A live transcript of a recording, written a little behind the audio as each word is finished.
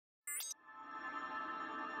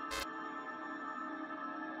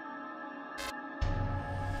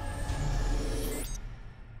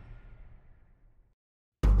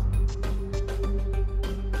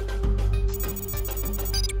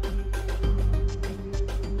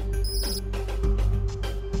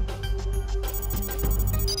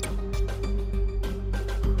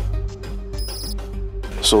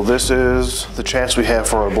So this is the chance we have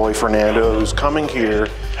for our boy Fernando, who's coming here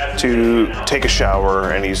to take a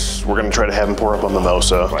shower, and we're gonna try to have him pour up a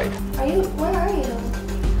mimosa. Where are you?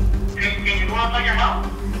 Can you go outside your house?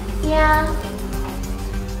 Yeah.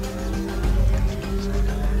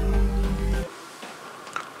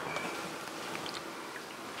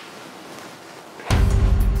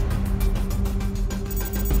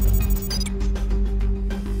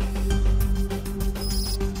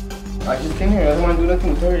 I just came here. I don't want to do nothing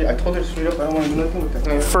with her. I told her straight up I don't want to do nothing with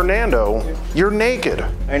her. Fernando, you're naked.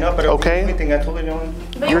 I know, but okay? Anything. I told her I don't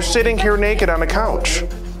want to. You're sitting here naked on a couch.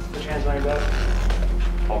 Put your hands on your back.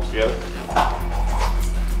 Palms together.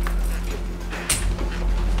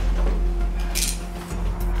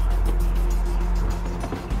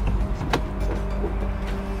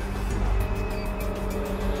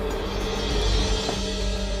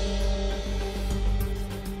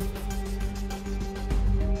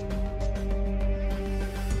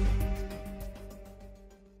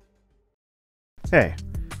 Hey,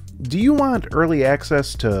 do you want early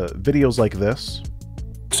access to videos like this?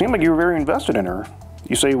 Seemed like you were very invested in her.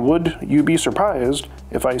 You say, would you be surprised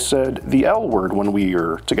if I said the L word when we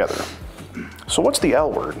are together? So what's the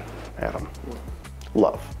L word, Adam?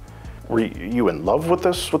 Love. Were you in love with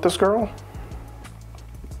this girl?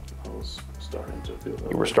 I was starting to feel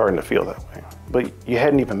that You were starting to feel that way. But you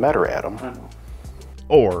hadn't even met her, Adam. I know.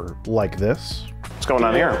 Or like this? What's going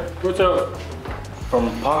on here? What's up?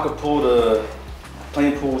 From pocket pool to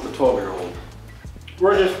playing pool with a 12-year-old.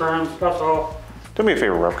 We're just friends, that's all. Do me a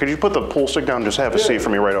favor, Rob. Could you put the pool stick down and just have a seat for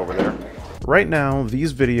me right over there? Right now,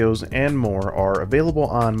 these videos and more are available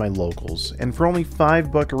on my locals, and for only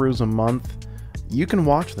 $5 a month, you can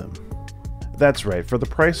watch them. That's right, for the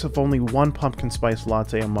price of only one pumpkin spice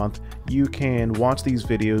latte a month, you can watch these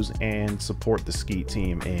videos and support the Skeet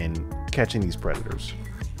team in catching these predators.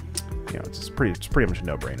 You know, it's pretty much a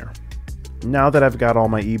no-brainer. Now that I've got all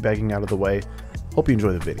my e-bagging out of the way, hope you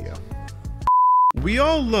enjoy the video. We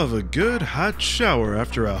all love a good hot shower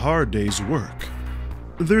after a hard day's work.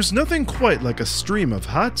 There's nothing quite like a stream of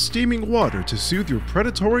hot steaming water to soothe your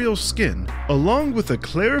predatorial skin, along with a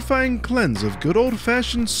clarifying cleanse of good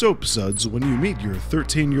old-fashioned soap suds when you meet your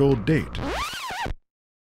 13-year-old date.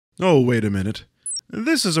 Oh, wait a minute.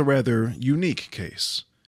 This is a rather unique case.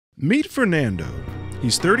 Meet Fernando.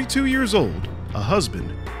 He's 32 years old, a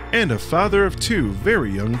husband, and a father of 2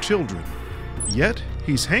 very young children. Yet,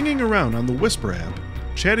 he's hanging around on the Whisper app,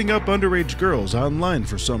 chatting up underage girls online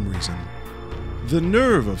for some reason. The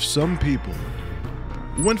nerve of some people.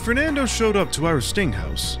 When Fernando showed up to our sting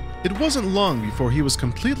house, it wasn't long before he was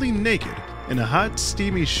completely naked in a hot,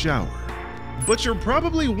 steamy shower. But you're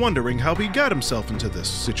probably wondering how he got himself into this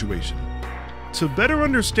situation. To better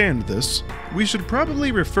understand this, we should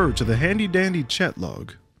probably refer to the handy-dandy chat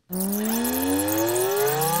log.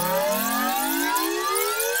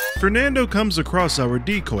 Fernando comes across our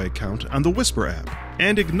decoy account on the Whisper app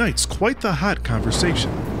and ignites quite the hot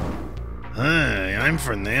conversation. Hi, I'm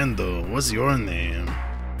Fernando. What's your name?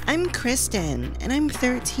 I'm Kristen, and I'm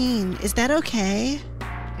 13. Is that okay?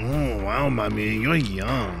 Oh, wow, mommy, you're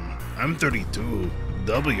young. I'm 32,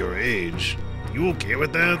 double your age. You okay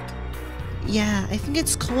with that? Yeah, I think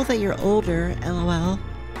it's cool that you're older, lol.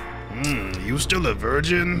 You still a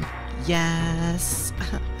virgin? Yes,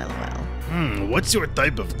 lol. What's your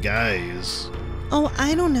type of guys? Oh,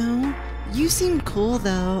 I don't know. You seem cool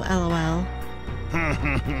though, lol.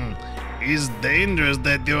 It's dangerous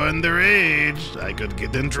that you're underage. I could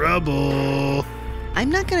get in trouble. I'm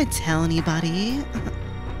not gonna tell anybody.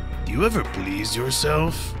 Do you ever please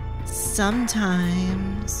yourself?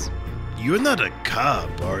 Sometimes. You're not a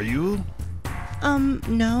cop, are you?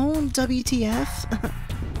 No, WTF?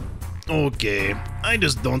 Okay, I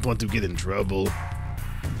just don't want to get in trouble.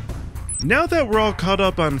 Now that we're all caught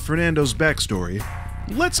up on Fernando's backstory,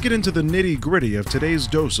 let's get into the nitty-gritty of today's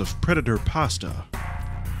dose of Predator pasta.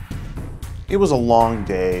 It was a long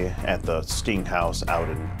day at the Sting House out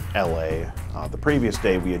in LA. The previous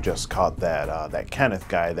day we had just caught that Kenneth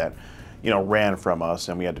guy that, ran from us,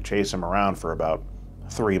 and we had to chase him around for about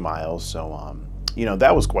 3 miles. So,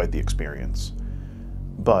 that was quite the experience.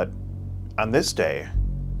 But on this day,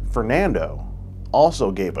 Fernando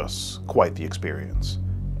also gave us quite the experience,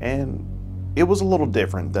 and it was a little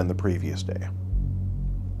different than the previous day.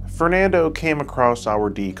 Fernando came across our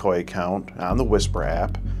decoy account on the Whisper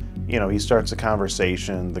app. He starts a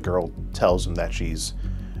conversation. The girl tells him that she's,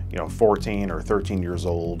 14 or 13 years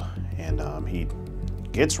old, and he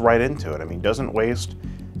gets right into it. Doesn't waste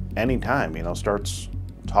any time, starts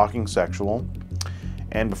talking sexual,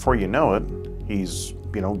 and before you know it, he's,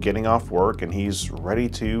 getting off work and he's ready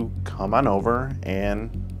to come on over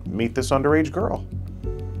and meet this underage girl.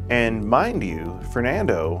 And mind you,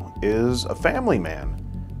 Fernando is a family man.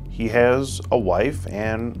 He has a wife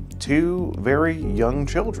and 2 very young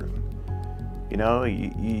children. You know,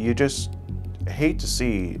 you just hate to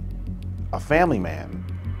see a family man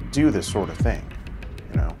do this sort of thing,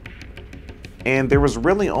 you know. And there was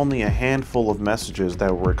really only a handful of messages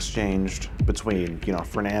that were exchanged between, you know,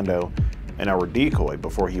 Fernando and our decoy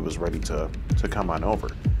before he was ready to come on over.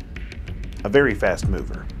 A very fast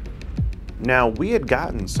mover. Now, we had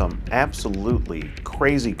gotten some absolutely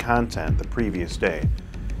crazy content the previous day.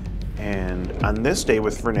 And on this day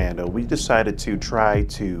with Fernando, we decided to try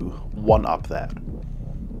to one-up that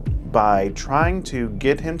by trying to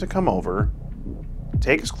get him to come over,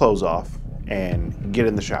 take his clothes off, and get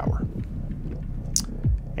in the shower.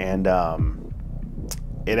 And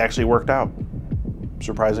it actually worked out,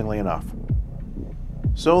 surprisingly enough.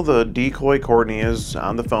 So the decoy Courtney is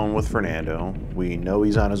on the phone with Fernando. We know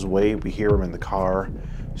he's on his way. We hear him in the car.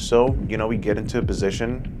 So, you know, we get into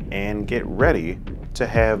position and get ready to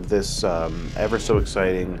have this ever so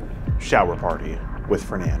exciting shower party with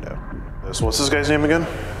Fernando. So what's this guy's name again?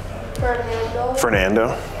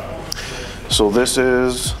 Fernando. So this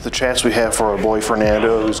is the chance we have for our boy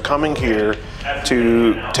Fernando, who's coming here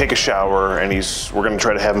to take a shower, and we're gonna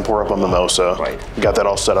try to have him pour up a mimosa. Right. We got that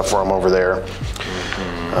all set up for him over there.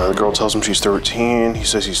 The girl tells him she's 13. He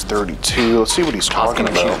says he's 32. Let's see what he's talking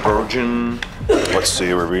about. Virgin. Let's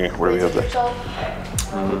see where do we have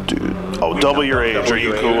that. Dude. Oh, double your age. Are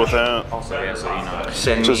you cool with that? Also, yeah, so, you know,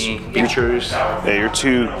 send me pictures. Hey,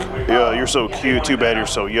 you're so cute. Too bad you're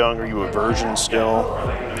so young. Are you a virgin still?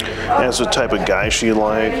 That's the type of guy she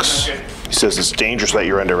likes. He says it's dangerous that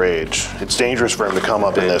you're underage. It's dangerous for him to come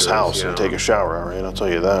up in this house and take a shower, all right? I'll tell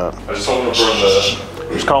you that. I just told him to burn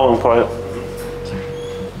the... Just call him quiet.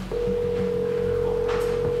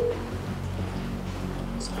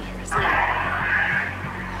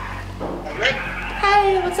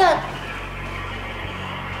 Hi, what's up?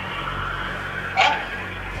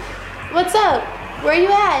 What's up? Where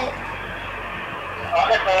you at?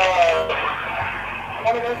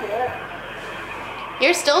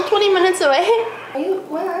 You're still 20 minutes away?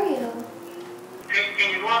 Where are you? Can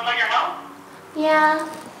you go outside your house? Yeah.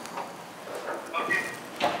 Okay.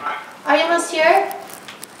 Are you almost here?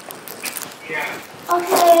 Yeah.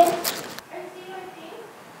 Okay.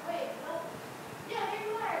 Wait, what? Yeah, here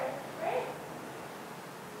you are, right?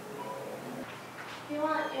 You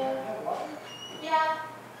want Yeah.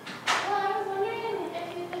 Well, I was wondering if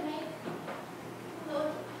you could make...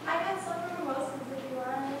 I got some for mimosas if you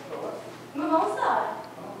want. Mimosa?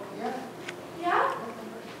 Yeah. Yeah?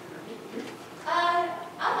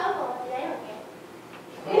 I'll help you.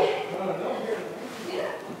 Okay.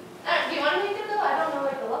 Do you want to make it though? I don't know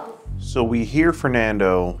where to look. So we hear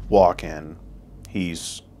Fernando walk in.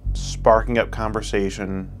 He's sparking up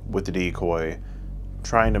conversation with the decoy,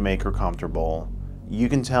 trying to make her comfortable. You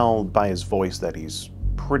can tell by his voice that he's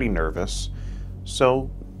pretty nervous. So,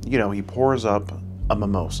 you know, he pours up a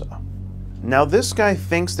mimosa. Now this guy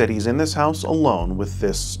thinks that he's in this house alone with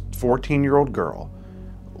this 14-year-old girl.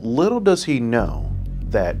 Little does he know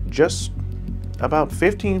that just about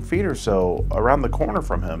 15 feet or so around the corner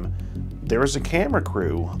from him, there is a camera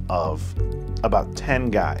crew of about 10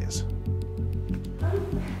 guys.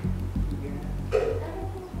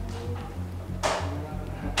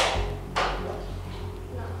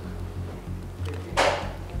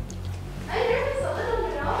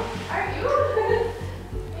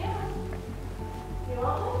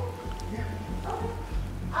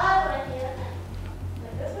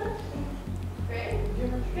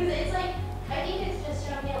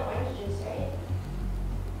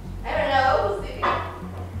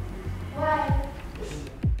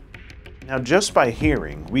 Now, just by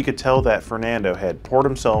hearing, we could tell that Fernando had poured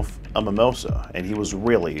himself a mimosa, and he was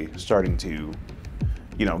really starting to,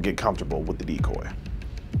 you know, get comfortable with the decoy. Do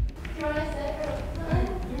you want to sit?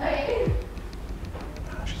 Okay.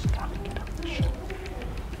 She's got to get out of the shower.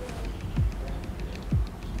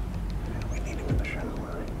 We need him in the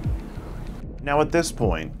shower. Now, at this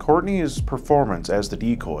point, Courtney's performance as the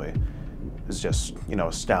decoy is just, you know,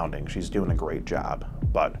 astounding. She's doing a great job,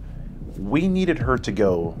 but we needed her to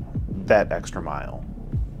go that extra mile.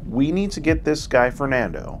 We need to get this guy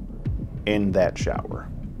Fernando in that shower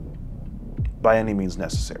by any means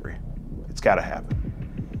necessary. It's got to happen.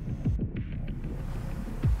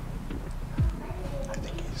 I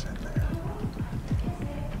think he's in there.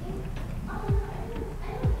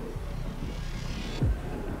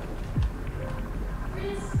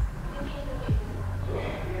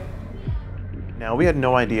 Now, we had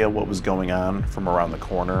no idea what was going on from around the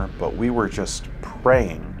corner, but we were just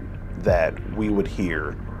praying that we would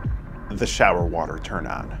hear the shower water turn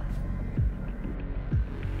on.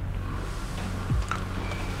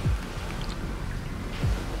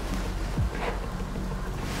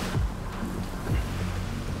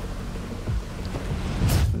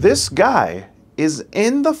 This guy is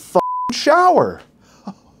in the f***ing shower.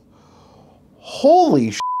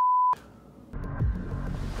 Holy sh**.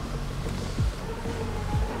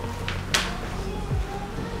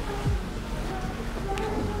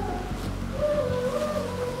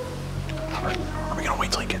 Are we gonna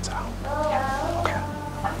wait till he gets out? Okay.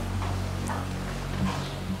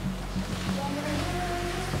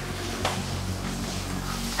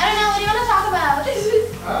 I don't know, what do you want to talk about?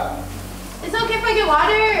 It's okay if I get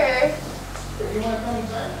water. You want to come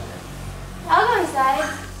inside? I'll go inside.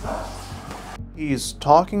 He's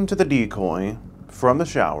talking to the decoy from the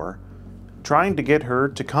shower, trying to get her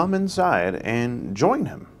to come inside and join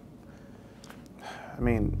him. I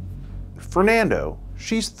mean, Fernando,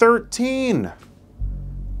 she's 13.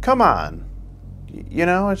 Come on. You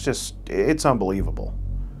know, it's unbelievable.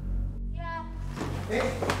 Yeah.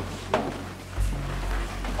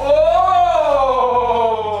 Oh!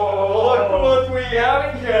 Look what we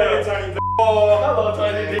have here! Oh, hello,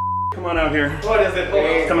 Tiny D. Come on out here. What is it?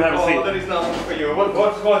 Come and have a seat. That is nothing for you.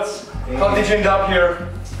 What's... How did you end up here?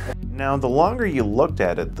 Now, the longer you looked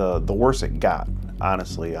at it, the worse it got,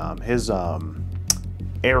 honestly. His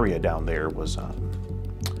area down there was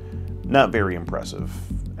not very impressive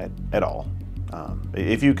at all.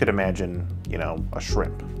 If you could imagine, you know, a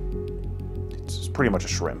shrimp. It's pretty much a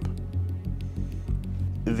shrimp.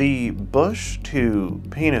 The bush to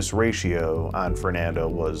penis ratio on Fernando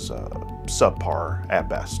was subpar at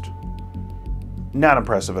best. Not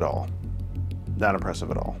impressive at all. Not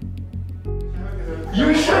impressive at all.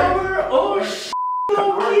 You shower? Oh,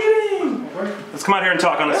 no kidding! Let's come out here and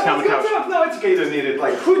talk on this couch. No, it's okay to need it.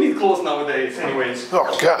 Like, who needs clothes nowadays, anyways?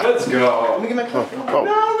 Oh, God. Let's go. Let me get my cup. Oh.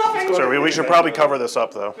 No, nothing. Sorry, we should probably cover this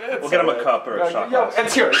up, though. We'll get him a cup or a shot glass.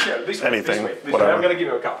 It's here. This way, Anything, this way. whatever. I'm gonna give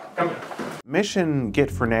you a cup. Come here. Mission Get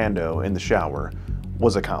Fernando in the shower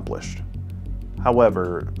was accomplished.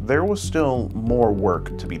 However, there was still more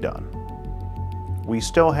work to be done. We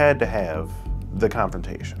still had to have the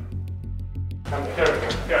confrontation. Come here.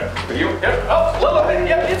 For you. Here. Oh, Lila.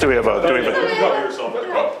 Yeah. Do we have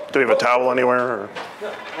a towel anywhere? Or?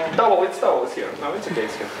 Towel. It's here. No, it's okay.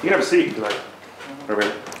 It's here. You can have a seat. Like,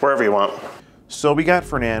 wherever you want. So we got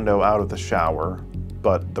Fernando out of the shower,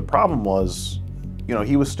 but the problem was, you know,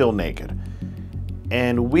 he was still naked.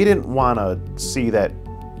 And we didn't want to see that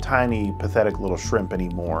tiny, pathetic little shrimp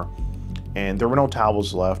anymore. And there were no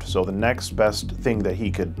towels left, so the next best thing that he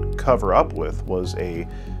could cover up with was a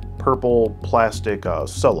purple plastic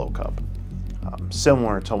Solo cup,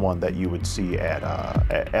 similar to one that you would see at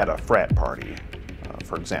a frat party,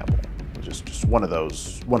 for example. Just one of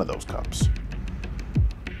those cups.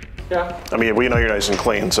 Yeah. I mean, we know you're nice and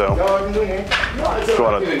clean, so. No, I'm doing it. Do you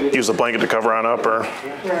want to use the blanket to cover on up, or?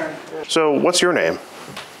 Yeah. So, what's your name?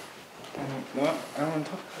 No, I don't want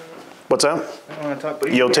to talk. What's that? I don't want to talk.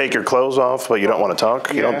 You'll take your clothes off, but you don't want to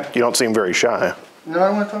talk? Yeah. You don't seem very shy. No, I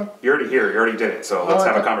want to talk. You're already here. You already did it. So let's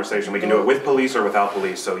have a conversation. We can do it with police or without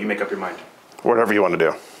police. So you make up your mind. Whatever you want to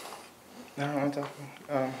do. No, I don't want to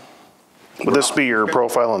talk. Would this be your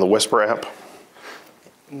profile on the Whisper app?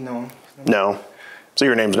 No. No. So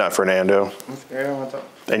your name's not Fernando? I'm scared. I don't want to talk.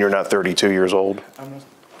 And you're not 32 years old? I'm not.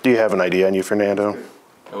 Do you have an ID on you, Fernando?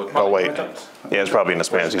 Oh, wait. I Yeah, it's probably in the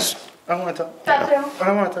Spansies. don't want to talk. Bathroom. I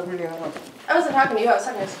don't want to talk. Really, I don't want to talk. I wasn't talking to you, I was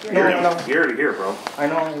talking to security. No. You're already here, bro. I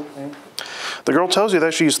know. The girl tells you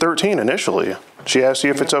that she's 13 initially. She asks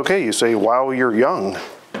you if it's okay. You say, wow, you're young.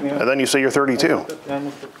 Yeah. And then you say you're 32. Yeah, I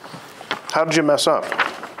missed it. How did you mess up?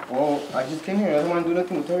 Well, I just came here. I don't want to do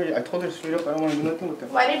nothing with her. I told her straight up I don't want to do nothing with her.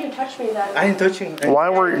 Why did you touch me then? I didn't touch you. Why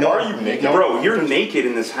were you? Are you naked? Bro, you're naked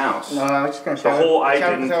in this house. No, I was just going to The shower. whole I Shower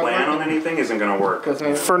didn't because I was plan on working. anything isn't going to work.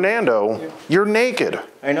 Fernando, you're naked.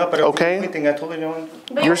 I know, but I Okay. didn't do anything. I told her I don't want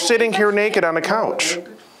to. But You're you sitting here touched me. naked on a couch.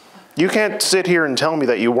 You can't sit here and tell me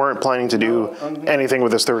that you weren't planning to do anything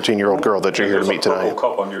with this 13-year-old girl that you're here to meet There's a tonight. purple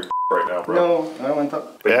cup on your right now, bro. No, I don't want to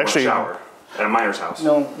talk. But you Actually- want to shower at a miner's house.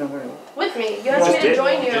 No, wait. With me. You asked me to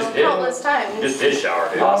join you countless times. Just did shower,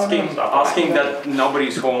 dude. Asking that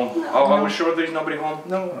nobody's home. Are we sure there's nobody home?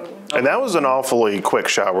 No, And that was an awfully quick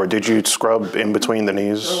shower. Did you scrub in between the I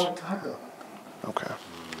knees? don't want to talk though. Okay.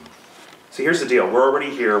 So here's the deal. We're already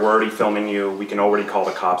here. We're already filming you. We can already call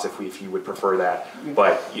the cops if you would prefer that.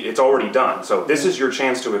 But it's already done. So this is your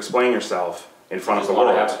chance to explain yourself in front of the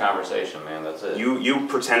world. Have a conversation, man. That's it. You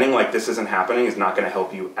pretending like this isn't happening is not going to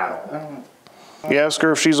help you at all. You ask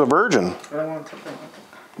her if she's a virgin. I don't want to talk.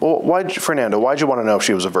 Well, Fernando, why'd you want to know if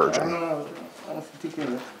she was a I virgin? don't know. I want to take care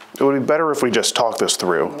of it. It would be better if we just talk this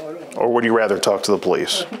through. Or would you rather talk to the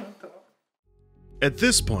police? At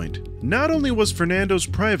this point, not only was Fernando's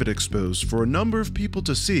private exposed for a number of people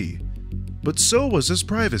to see, but so was his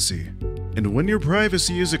privacy. And when your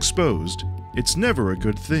privacy is exposed, it's never a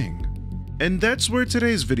good thing. And that's where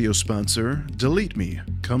today's video sponsor, Delete Me,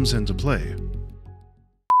 comes into play.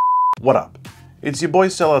 What up? It's your boy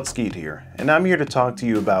Sellout Skeet here, and I'm here to talk to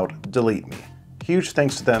you about Delete Me. Huge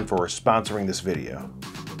thanks to them for sponsoring this video.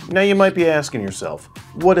 Now you might be asking yourself,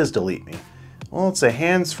 what is Delete Me? Well, it's a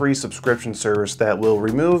hands-free subscription service that will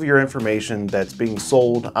remove your information that's being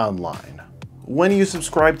sold online. When you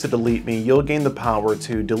subscribe to Delete Me, you'll gain the power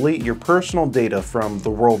to delete your personal data from the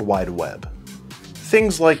World Wide Web.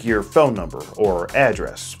 Things like your phone number or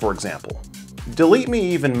address, for example. Delete Me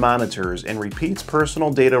even monitors and repeats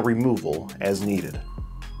personal data removal as needed.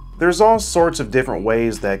 There's all sorts of different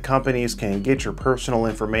ways that companies can get your personal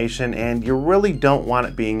information, and you really don't want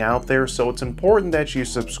it being out there, so it's important that you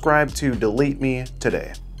subscribe to Delete Me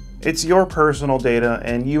today. It's your personal data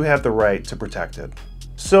and you have the right to protect it.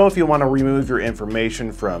 So if you want to remove your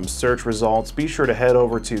information from search results, be sure to head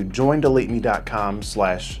over to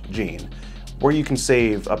joindeleteme.com/Gene, where you can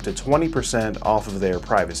save up to 20% off of their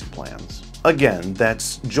privacy plans. Again,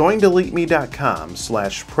 that's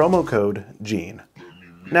joindeleteme.com/promo code Gene.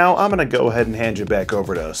 Now I'm gonna go ahead and hand you back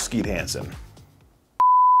over to Skeet Hansen.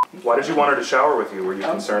 Why did you want her to shower with you? Were you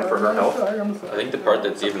concerned for her health? I think the part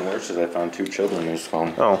that's even worse is I found 2 children in his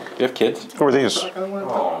phone. Oh. You have kids? Who are these? Oh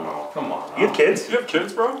no, come on. You have kids? You have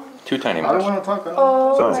kids, bro? 2 tiny I don't ones. want to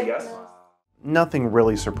talk. So, yes? Nothing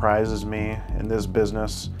really surprises me in this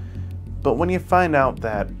business, but when you find out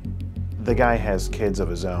that the guy has kids of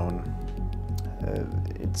his own,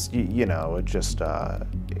 it's, you know, it's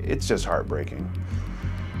just heartbreaking.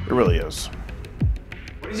 It really is.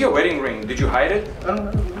 What is your wedding ring? Did you hide it?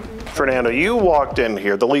 Fernando, you walked in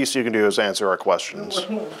here. The least you can do is answer our questions.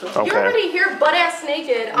 You're Okay. already here butt-ass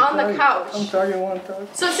naked on the couch. I'm sorry, I want to talk.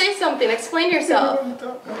 So say something, explain yourself.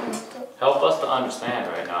 Help us to understand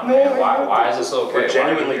right now, man. Why is this okay? We're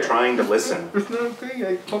genuinely trying to listen. It's not okay.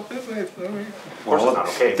 I talk this way. It's not okay. Of course it's not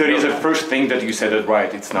okay. That is the first thing that you said it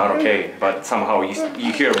right. It's not okay. But somehow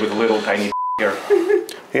you hear with a little tiny here.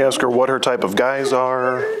 You ask her what her type of guys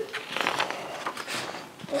are.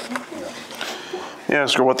 You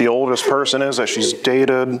ask her what the oldest person is that she's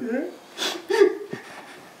dated.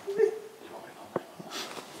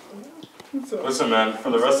 Listen, man, for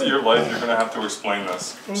the rest of your life, you're going to have to explain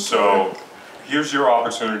this. So, here's your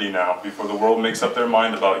opportunity now, before the world makes up their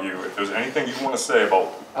mind about you. If there's anything you want to say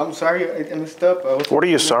about... I'm sorry, I messed up. What are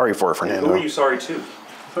you sorry for, Who are Fernando? you sorry to?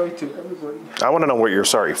 Sorry to everybody. I want to know what you're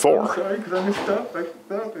sorry I'm for. sorry because I messed up.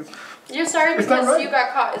 You're sorry It's not because right. you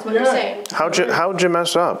got caught, is what you're saying. How'd you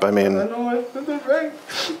mess up? I I mean, know it's not right.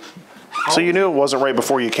 so you knew it wasn't right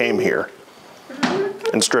before you came here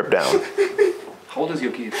and stripped down. How old is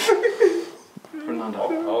your kid? Fernando.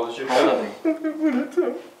 How old is your How old are kid?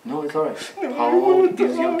 they? No, it's alright. How old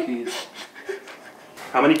is your kid?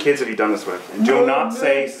 How many kids have you done this with? And do not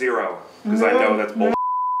say 0, because I know that's bull.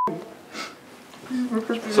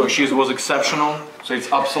 So she was exceptional. So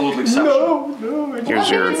it's absolutely exceptional. No. Here's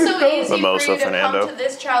your It's so easy mimosa, for you to Fernando. come to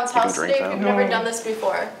this child's house drink today if that. you've never done this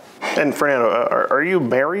before. And Fernando, are you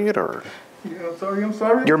married or? Yeah, I'm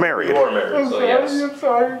sorry. You're married. You are married. I'm So sorry, yes. I'm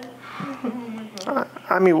sorry.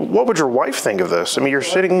 I mean, what would your wife think of this? I mean, you're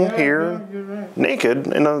sitting here naked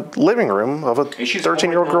in a living room of a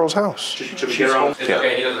 13-year-old girl's house. Should we get her on? It's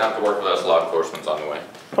okay, he doesn't have to work with us. Law enforcement's on the way.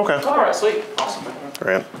 Okay. Alright, sweet. Awesome.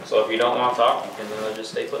 Grant, So if you don't want to talk, you can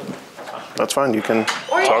just stay put. that's fine. You can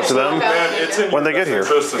Or you talk just to them. look out. Man, it's in When they your get here.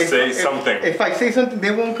 best interest to say something. If I say something, they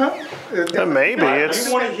won't come? Maybe it's.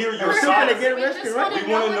 We want to hear your I'm still gonna side. get We arrested, just right? want to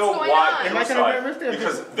We know want to know what's going why on. Am I your gonna get side. arrested?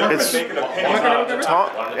 Because they're It's- making opinions Am I gonna out get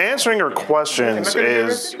of it. Answering your questions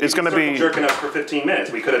is it's going to be Jerking us for 15 minutes.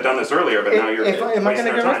 We could have done this earlier, but now you're Am I wasting gonna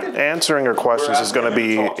our get time. arrested? answering your questions is going to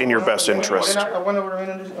be in your best interest. I want to remain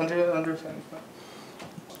under sentence.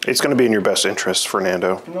 It's going to be in your best interest,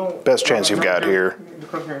 Fernando. No. Best chance you've got here.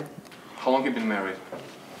 Come here. How long have you been married?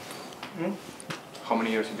 How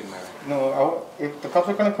many years have you been married? No, if the cops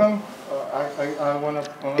are gonna come, I wanna.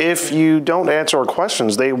 If you don't answer our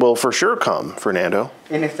questions, they will for sure come, Fernando.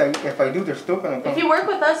 And if I do, they're still gonna come. If you work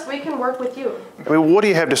with us, we can work with you. I mean, what do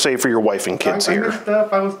you have to say for your wife and kids I here? messed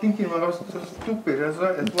up. I was thinking, I was so stupid. That's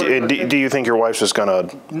what Do you think your wife's just going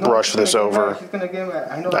to brush this over? She's gonna get mad.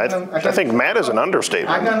 I know. I think mad is an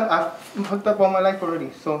understatement. I've hooked up all my life already,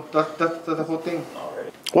 so that's the whole thing.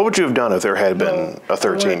 What would you have done if there had been a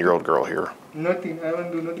 13-year-old girl here? Nothing. I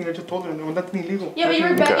didn't do nothing. I just told her no, nothing illegal. Yeah, but you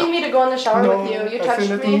were begging me to go in the shower with you. You I touched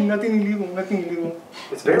said nothing, me. nothing illegal. Nothing illegal.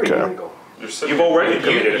 It's very Okay. illegal. You've already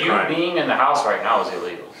committed a crime. You being in the house right now is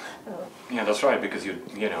illegal. Yeah, that's right, because you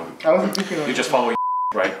know, I wasn't thinking you just follow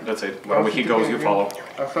right? That's it. Wherever he goes, you follow.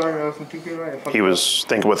 I'm sorry, I wasn't thinking right. He was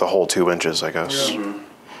thinking with a whole 2 inches, I guess. Yeah.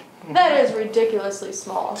 That is ridiculously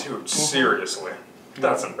small. Dude, seriously.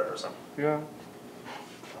 That's embarrassing. Yeah.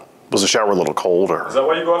 Was the shower a little cold, or? Is that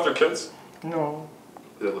why you go after kids? No.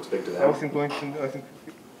 It looks big to I them. wasn't going to. I think.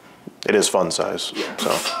 It is fun size, Yeah.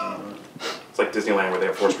 so. It's like Disneyland where they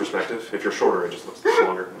have forced perspective. If you're shorter, it just looks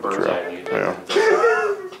longer. True. Yeah.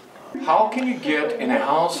 How can you get in a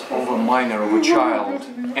house of a minor, of a child,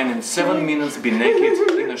 and in 7 minutes be naked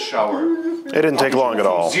in a shower? It didn't take long at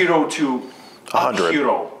all. 0 to 100.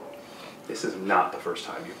 hero. This is not the first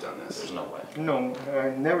time you've done this. There's no way. No,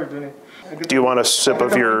 I never done it. Do you want a sip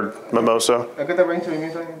of your mimosa? I got the right to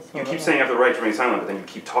remain silent. You keep saying you have the right to remain silent, but then you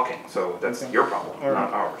keep talking. So that's your problem,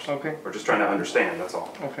 not ours. Okay. We're just trying to understand, that's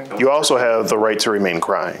all. Okay. You also have the right to remain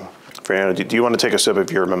crying. Fernando, do you want to take a sip of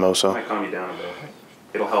your mimosa? Might calm you down a bit.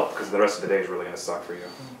 It'll help, because the rest of the day is really going to suck for you.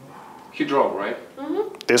 He drove, right?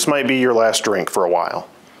 This might be your last drink for a while.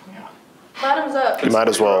 Bottoms up. You might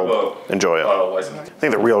as well enjoy it. I I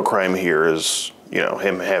think the real crime here is, you know,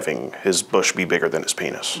 him having his bush be bigger than his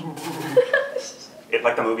penis. It,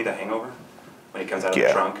 like the movie The Hangover, when he comes out of the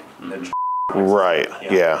Yeah. trunk, and then Right,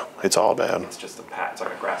 yeah, it's all bad. it's just a patch, it's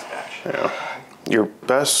like a grass patch. Yeah. Your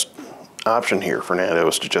best option here, Fernando,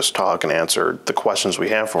 is to just talk and answer the questions we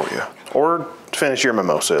have for you. Or finish your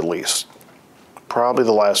mimosa at least. Probably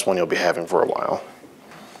the last one you'll be having for a while.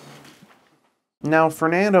 Now,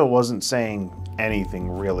 Fernando wasn't saying anything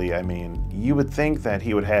really. I mean, you would think that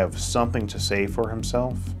he would have something to say for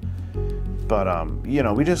himself. But, you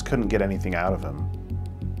know, we just couldn't get anything out of him.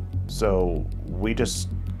 So we just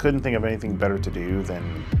couldn't think of anything better to do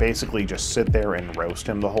than basically just sit there and roast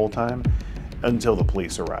him the whole time until the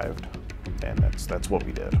police arrived. And that's what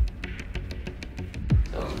we did.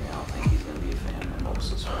 Tells me I don't think he's gonna be a fan of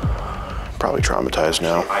mimosas. Probably traumatized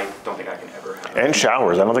now. I don't think I can ever have And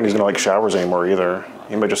showers. I don't think he's gonna like showers anymore either.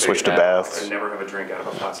 He might just switch to I baths. never have a drink out of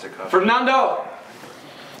a plastic cup. Fernando!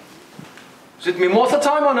 Is it mimosa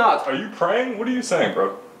time or not? Are you praying? What are you saying,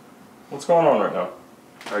 bro? What's going on right now?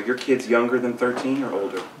 Are your kids younger than 13 or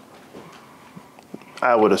older?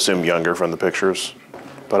 I would assume younger from the pictures.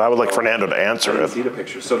 But I would like Fernando to I answer didn't it. see the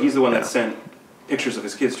pictures. So he's the one that sent pictures of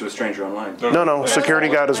his kids to a stranger online. No, security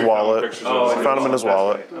got his wallet. Oh, Found him in his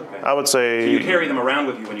wallet. Okay. I would So you say, carry them around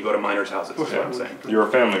with you when you go to minors' houses, is what I'm saying. You're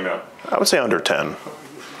a family man. I would say under 10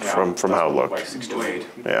 from how it Like looked. 6 to 8.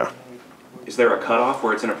 Yeah. Is there a cutoff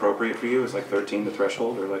where it's inappropriate for you? Is like 13 the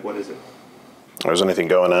threshold, or like what is it? Is anything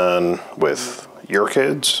going on with your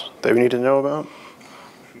kids that we need to know about?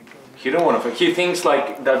 He don't want to. He thinks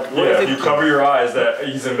like that. What Yeah, is if you it? cover your eyes, that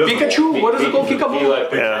he's invisible. Pikachu? What is it called?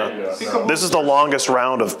 Peekaboo? Yeah. This is the longest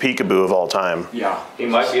round of peekaboo of all time. Yeah. He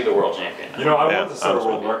might be the world champion. You know, I Yeah, want to set a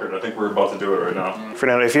world record. I think we're about to do it right now.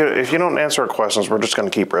 Fernando, if you don't answer our questions, we're just going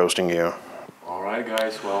to keep roasting you. All right,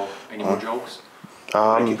 guys. Well, any more jokes?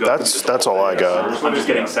 That's all I got. I'm just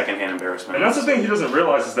getting secondhand embarrassment. And that's the thing he doesn't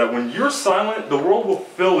realize is that when you're silent, the world will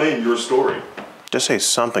fill in your story. Just say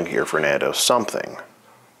something here, Fernando. Something.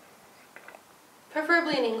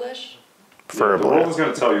 Preferably in English. The world Preferably. is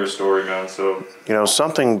going to tell your story, man. So You know,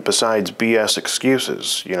 something besides BS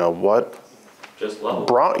excuses. You know, what Just love.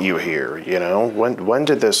 brought you here? You know, when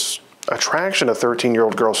did this attraction to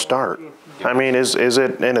 13-year-old girls start? I mean, is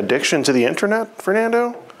it an addiction to the internet,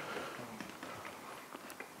 Fernando?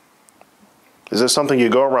 Is this something you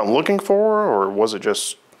go around looking for, or was it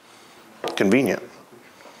just convenient?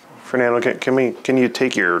 Fernando, can you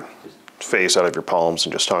take your face out of your palms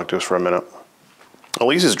and just talk to us for a minute? At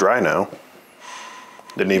least it's dry now.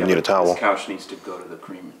 Didn't even need a towel. This couch needs to go to the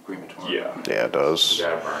crematorium. yeah. Yeah, it does. You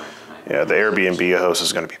gotta burn it tonight. Yeah, the Airbnb host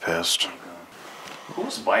is going to be pissed.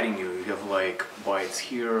 Who's biting you? You have like bites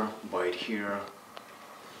here, bite here.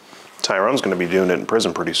 Tyrone's going to be doing it in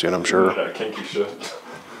prison pretty soon, I'm sure. That kinky shit.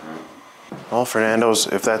 Well, Fernando's,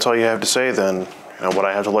 if that's all you have to say, then you know, what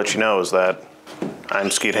I have to let you know is that I'm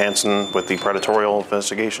Skeet Hansen with the Predatorial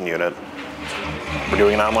Investigation Unit. We're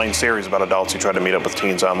doing an online series about adults who try to meet up with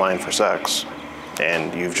teens online for sex.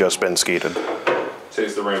 And you've just been skeeted.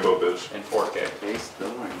 Taste the rainbow, bitch. In 4K. Taste the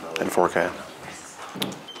rainbow. In 4K.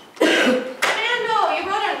 Fernando, you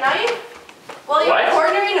brought a knife? While you What? were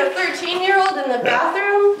cornering a 13-year-old in the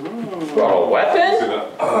bathroom? Brought a weapon?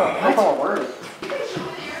 That's all word.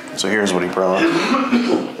 So here's what he brought.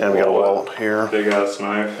 And we got a wallet here. Big ass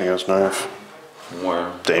knife. Big ass knife.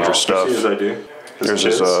 Where? Dangerous stuff. See his ID. Here's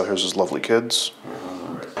his lovely kids.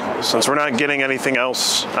 Since we're not getting anything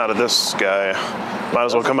else out of this guy, might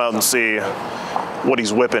as well come out and see what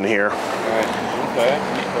he's whipping here.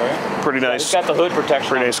 Okay. Pretty nice. It's got the hood protection.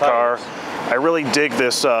 Pretty nice car. I really dig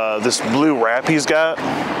this this blue wrap he's got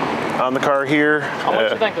on the car here. How much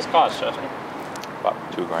do you think this costs, Chester? About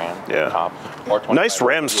 $2,000. Yeah. Top. Or Nice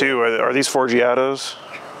rims too. Are these Forgiatos?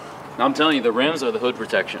 I'm telling you, the rims are the hood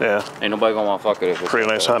protection. Yeah. Ain't nobody gonna want to fuck with it. Pretty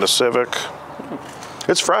nice Honda Civic.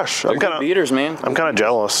 It's fresh. They're good beaters, man. I'm kind of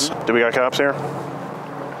jealous. Do we got cops here?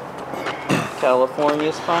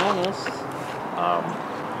 California's finest.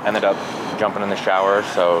 Ended up jumping in the shower,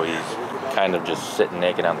 so he's kind of just sitting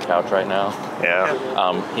naked on the couch right now. Yeah.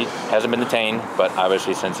 He hasn't been detained, but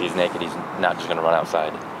obviously since he's naked, he's not just gonna run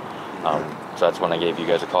outside. So that's when I gave you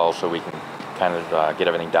guys a call so we can kind of get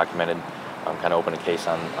everything documented. Kind of open a case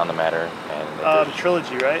on the matter. And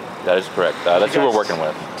Trilogy, right? That is correct. That's who we're working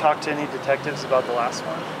with. Talk to any detectives about the last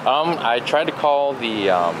one? I tried to call the,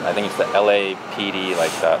 I think it's the LAPD,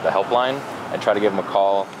 like the helpline. I tried to give them a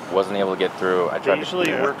call, wasn't able to get through. They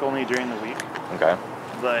usually work only during the week. Okay.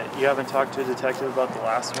 But you haven't talked to a detective about the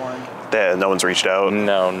last one? Yeah, no one's reached out.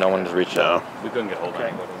 No one's reached out. We couldn't get hold of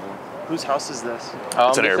anybody. Whose house is this?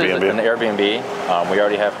 It's an Airbnb. It's an Airbnb. We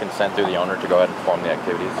already have consent through the owner to go ahead and perform the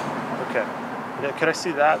activities. Okay. Yeah, could I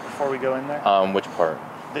see that before we go in there? Which part?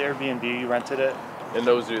 The Airbnb, you rented it? And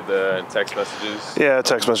those are the text messages? Yeah,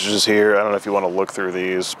 text messages here. I don't know if you want to look through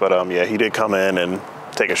these, but yeah, he did come in and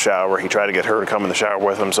take a shower. He tried to get her to come in the shower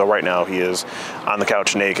with him, so right now he is on the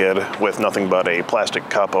couch naked with nothing but a plastic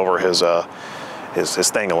cup over his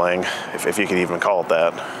thing-a-ling, if you could even call it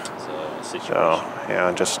that. It's a situation. So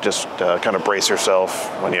yeah, just kind of brace yourself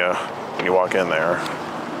when you walk in there.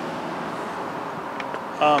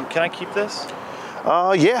 Can I keep this?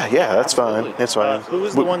 Yeah, that's fine. It's fine. Who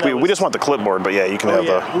was the one that we just want the clipboard, but yeah, you can have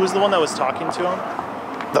the. Who was the one that was talking to him?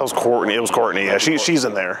 That was Courtney. It was Courtney. Yeah, she's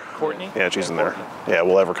in there. Courtney? Yeah, she's in there. Yeah,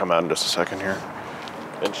 we'll have her come out in just a second here.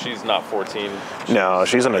 And she's not 14? No,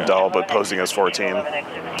 she's an adult, but posting as 14.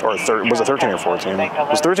 Or was it 13 or 14? It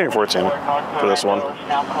was 13 or 14 for this one.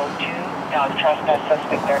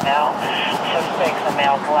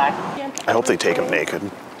 I hope they take him naked.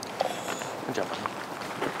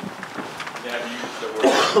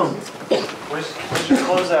 Where's your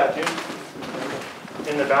clothes at, dude?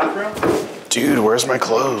 In the bathroom? Dude, where's my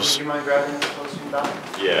clothes? Do you mind grabbing the clothes from the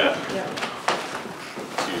bathroom? Yeah.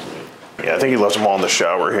 Excuse me. Yeah, I think he left them all in the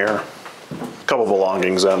shower here. A couple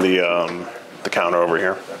belongings on the counter over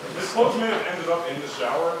here. His clothes may have ended up in the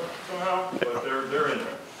shower somehow, but they're in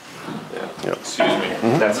there. Yep. Excuse me.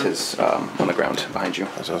 Mm-hmm. That's his on the ground behind you.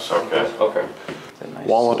 That's his. Okay.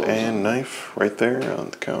 Wallet and knife right there on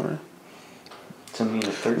the counter. To me,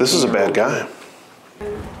 This is a bad guy.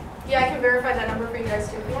 Yeah, I can verify that number for you guys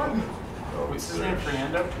too if you want. What's his name?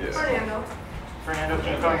 Fernando? Yes. Fernando. Fernando,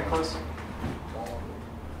 can you come here close?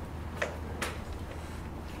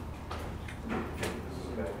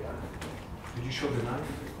 Did you show the knife?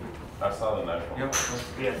 I saw the knife.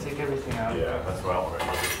 Yeah, take everything out. Yeah, that's what I want to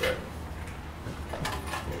check.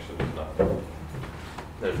 Make sure there's nothing.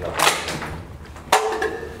 There's nothing.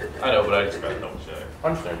 I know, but I just got to double check.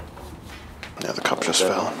 Understand. Yeah, the cup just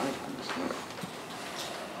fell.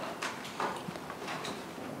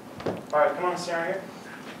 All right, come on, stand right here.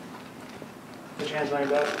 Put your hands on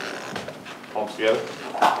your back. Palms together.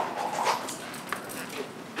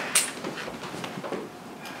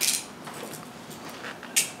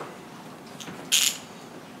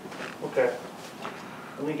 Okay.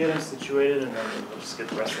 Let me get him situated and then we'll just get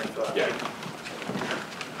the rest of it. Yeah.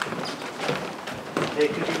 Hey,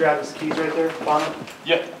 could you grab his keys right there, Bonnie?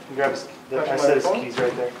 Yeah. Can you grab his, I said his keys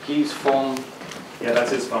right there. Keys, phone. Yeah,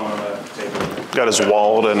 that's his phone on the table. Got his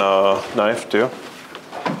wallet and knife too.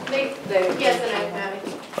 Yes, and I've had it.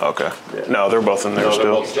 Okay. No, they're both in there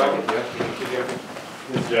still. His jacket?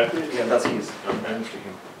 Yeah, that's his.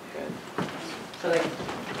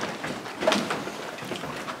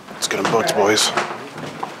 Let's get them booked, boys.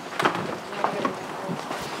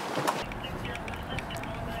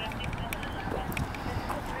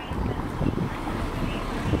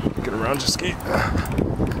 Get around your ski.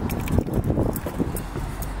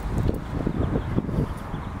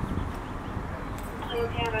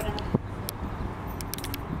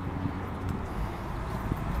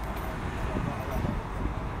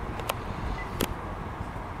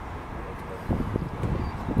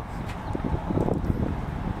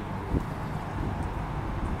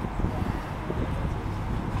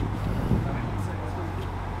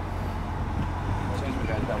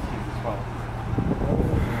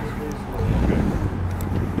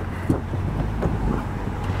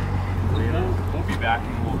 We'll be back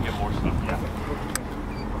and we'll get more stuff. Yeah.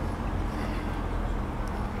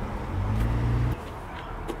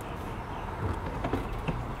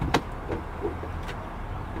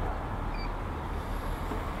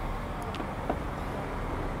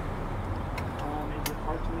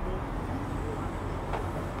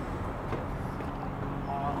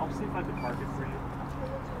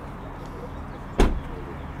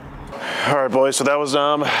 All right, boys. So that was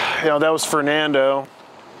that was Fernando.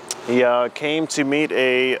 He came to meet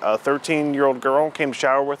a 13-year-old girl, came to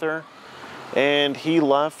shower with her, and he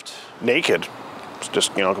left naked.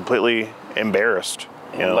 Just completely embarrassed.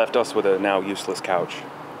 And left us with a now useless couch.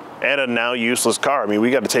 And a now useless car. I mean,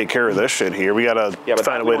 we got to take care of this shit here. We got to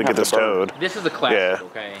find a way to get this towed. This is a classic,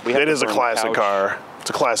 okay? It is a classic car.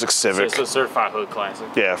 It's a classic Civic. It's a certified hood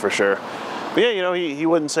classic. Yeah, for sure. But yeah, he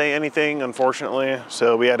wouldn't say anything, unfortunately.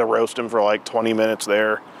 So we had to roast him for like 20 minutes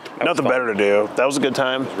there. Nothing better to do. That was a good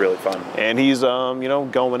time. It was really fun. And he's,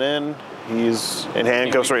 going in. He's in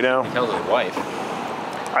handcuffs right now. He tells his wife.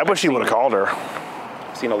 I wish he would have called her.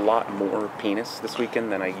 I've seen a lot more penis this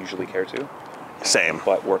weekend than I usually care to. Same.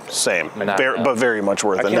 But worth it. Same. But very much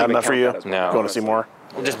worth it. Not enough for you? No. Going to see more?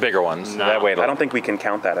 Just bigger ones. No, that way, I don't think we can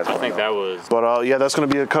count that as one. I think that was. But yeah, that's going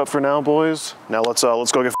to be a cut for now, boys. Now let's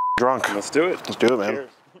go get drunk. Let's do it. Let's do it, man. Cheers.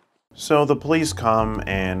 So the police come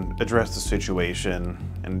and address the situation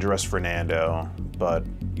and address Fernando. But,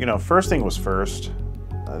 first thing was first.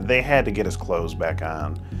 They had to get his clothes back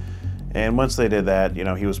on. And once they did that,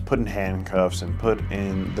 he was put in handcuffs and put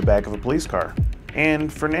in the back of a police car.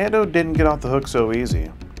 And Fernando didn't get off the hook so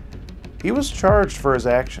easy. He was charged for his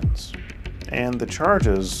actions, and the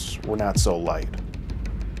charges were not so light.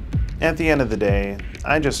 At the end of the day,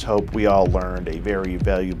 I just hope we all learned a very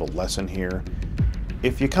valuable lesson here.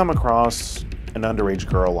 If you come across an underage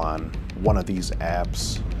girl on one of these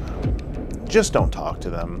apps, just don't talk to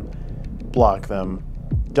them, block them,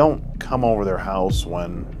 don't come over their house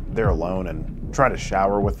when they're alone and try to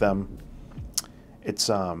shower with them. It's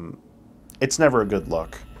never a good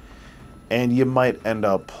look, and you might end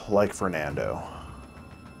up like Fernando.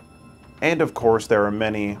 And of course, there are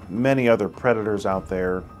many, many other predators out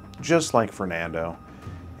there just like Fernando,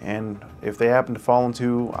 and if they happen to fall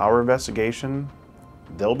into our investigation,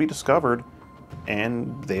 they'll be discovered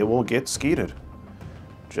and they will get skeeted,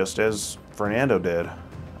 just as Fernando did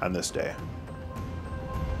on this day.